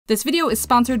This video is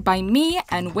sponsored by me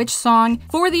and Witchsong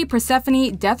for the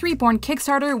Persephone Death Reborn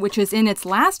Kickstarter, which is in its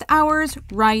last hours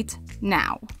right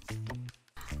now.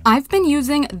 I've been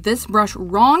using this brush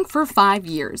wrong for 5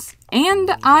 years,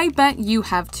 and I bet you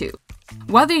have too.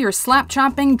 Whether you're slap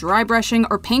chopping, dry brushing,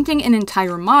 or painting an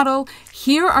entire model,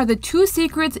 here are the 2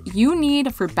 secrets you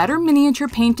need for better miniature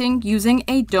painting using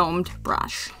a domed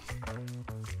brush.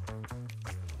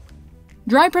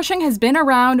 Dry brushing has been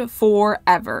around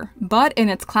forever, but in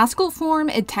its classical form,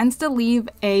 it tends to leave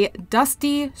a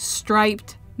dusty,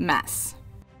 striped mess.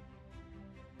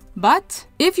 But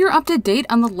if you're up to date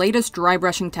on the latest dry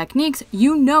brushing techniques,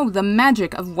 you know the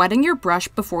magic of wetting your brush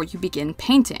before you begin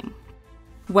painting.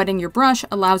 Wetting your brush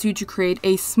allows you to create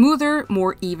a smoother,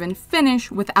 more even finish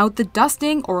without the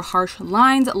dusting or harsh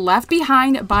lines left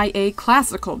behind by a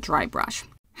classical dry brush.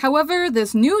 However,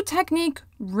 this new technique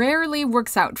rarely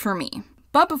works out for me.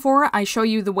 But before I show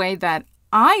you the way that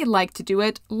I like to do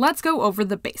it, let's go over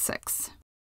the basics.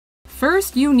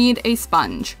 First, you need a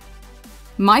sponge.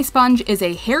 My sponge is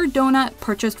a hair donut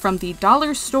purchased from the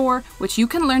dollar store, which you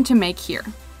can learn to make here.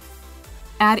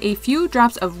 Add a few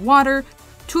drops of water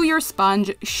to your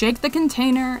sponge, shake the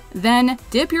container, then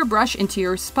dip your brush into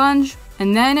your sponge,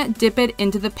 and then dip it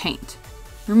into the paint.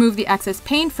 Remove the excess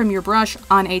paint from your brush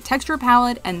on a texture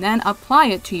palette and then apply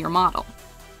it to your model.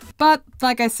 But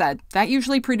like I said, that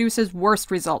usually produces worse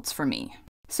results for me.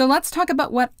 So let's talk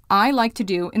about what I like to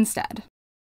do instead.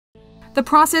 The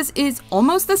process is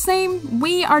almost the same,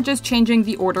 we are just changing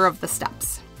the order of the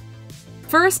steps.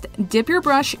 First, dip your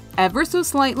brush ever so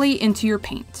slightly into your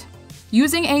paint.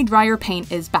 Using a drier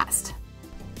paint is best.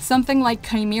 Something like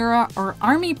Chimera or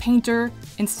Army Painter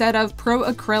instead of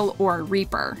Pro Acryl or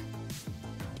Reaper.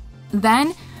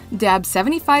 Then, dab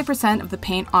 75% of the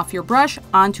paint off your brush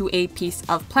onto a piece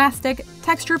of plastic,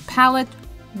 texture palette,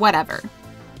 whatever.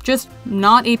 Just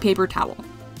not a paper towel.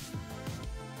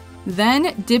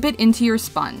 Then dip it into your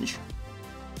sponge.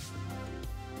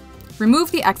 Remove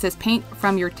the excess paint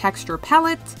from your texture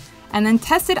palette and then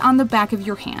test it on the back of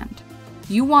your hand.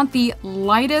 You want the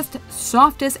lightest,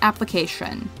 softest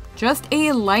application, just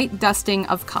a light dusting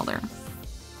of color.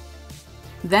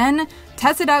 Then,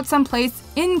 test it out someplace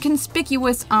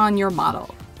inconspicuous on your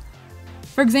model.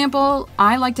 For example,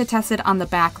 I like to test it on the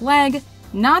back leg,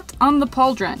 not on the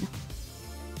pauldron.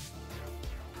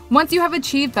 Once you have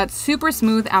achieved that super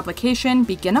smooth application,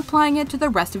 begin applying it to the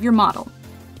rest of your model.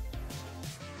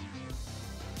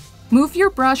 Move your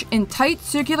brush in tight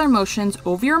circular motions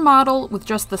over your model with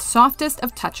just the softest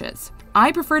of touches.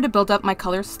 I prefer to build up my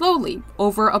color slowly,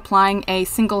 over applying a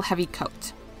single heavy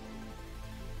coat.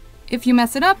 If you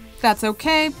mess it up, that's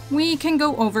okay, we can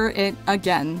go over it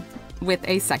again with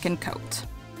a second coat.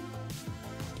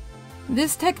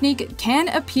 This technique can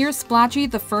appear splotchy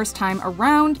the first time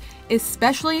around,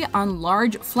 especially on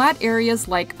large flat areas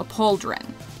like a pauldron.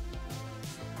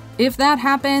 If that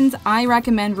happens, I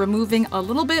recommend removing a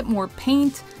little bit more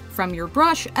paint from your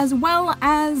brush as well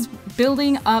as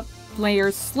building up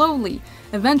layers slowly.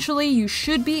 Eventually, you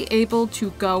should be able to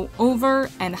go over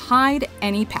and hide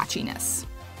any patchiness.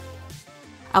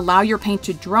 Allow your paint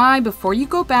to dry before you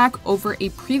go back over a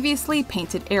previously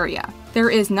painted area. There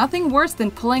is nothing worse than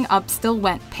pulling up still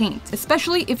wet paint,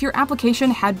 especially if your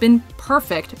application had been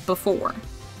perfect before.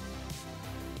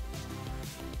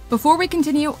 Before we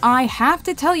continue, I have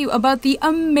to tell you about the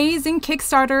amazing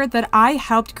Kickstarter that I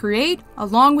helped create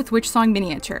along with Witchsong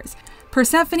Miniatures.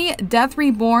 Persephone Death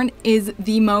Reborn is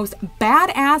the most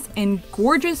badass and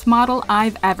gorgeous model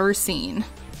I've ever seen.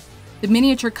 The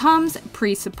miniature comes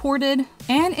pre-supported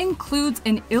and includes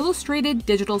an illustrated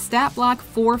digital stat block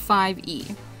for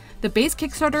 5e. The base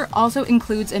Kickstarter also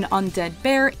includes an undead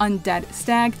bear, undead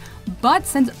stag, but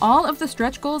since all of the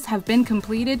stretch goals have been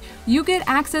completed, you get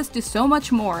access to so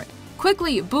much more.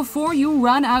 Quickly, before you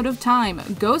run out of time,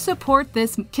 go support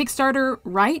this Kickstarter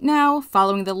right now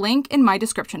following the link in my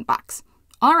description box.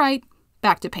 Alright,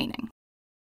 back to painting.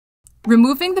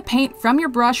 Removing the paint from your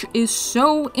brush is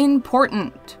so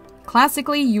important.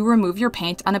 Classically, you remove your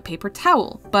paint on a paper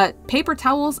towel, but paper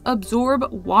towels absorb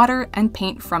water and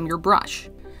paint from your brush,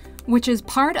 which is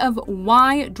part of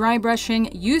why dry brushing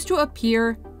used to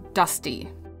appear dusty.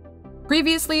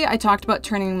 Previously, I talked about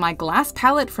turning my glass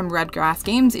palette from Red Grass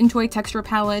Games into a texture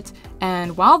palette,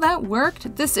 and while that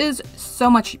worked, this is so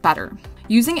much better.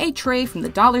 Using a tray from the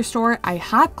dollar store, I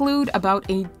hot glued about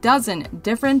a dozen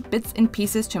different bits and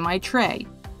pieces to my tray,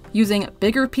 using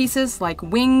bigger pieces like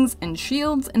wings and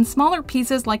shields and smaller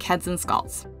pieces like heads and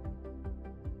skulls.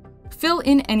 Fill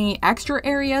in any extra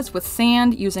areas with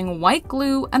sand using white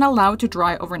glue and allow it to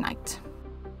dry overnight.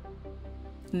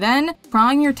 Then,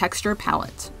 prime your texture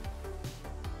palette.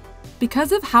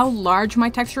 Because of how large my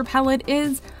texture palette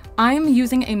is, I'm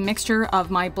using a mixture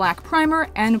of my black primer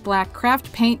and black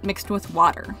craft paint mixed with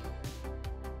water.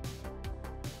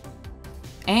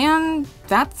 And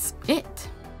that's it.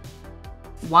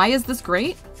 Why is this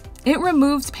great? It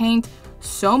removes paint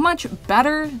so much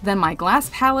better than my glass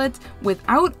palette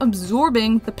without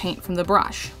absorbing the paint from the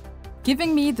brush,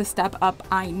 giving me the step up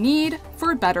I need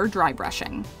for better dry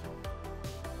brushing.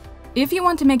 If you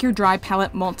want to make your dry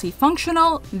palette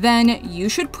multifunctional, then you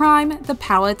should prime the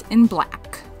palette in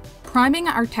black. Priming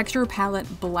our texture palette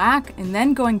black and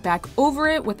then going back over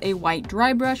it with a white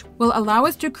dry brush will allow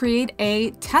us to create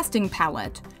a testing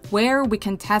palette where we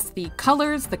can test the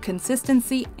colors, the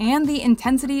consistency, and the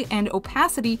intensity and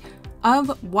opacity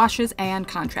of washes and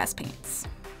contrast paints.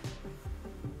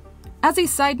 As a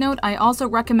side note, I also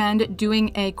recommend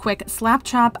doing a quick slap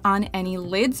chop on any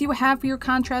lids you have for your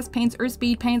contrast paints or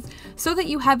speed paints so that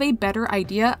you have a better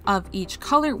idea of each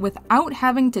color without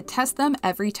having to test them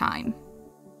every time.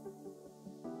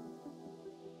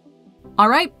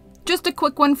 Alright, just a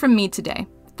quick one from me today.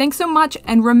 Thanks so much,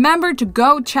 and remember to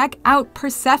go check out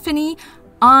Persephone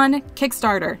on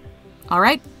Kickstarter.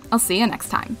 Alright, I'll see you next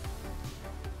time.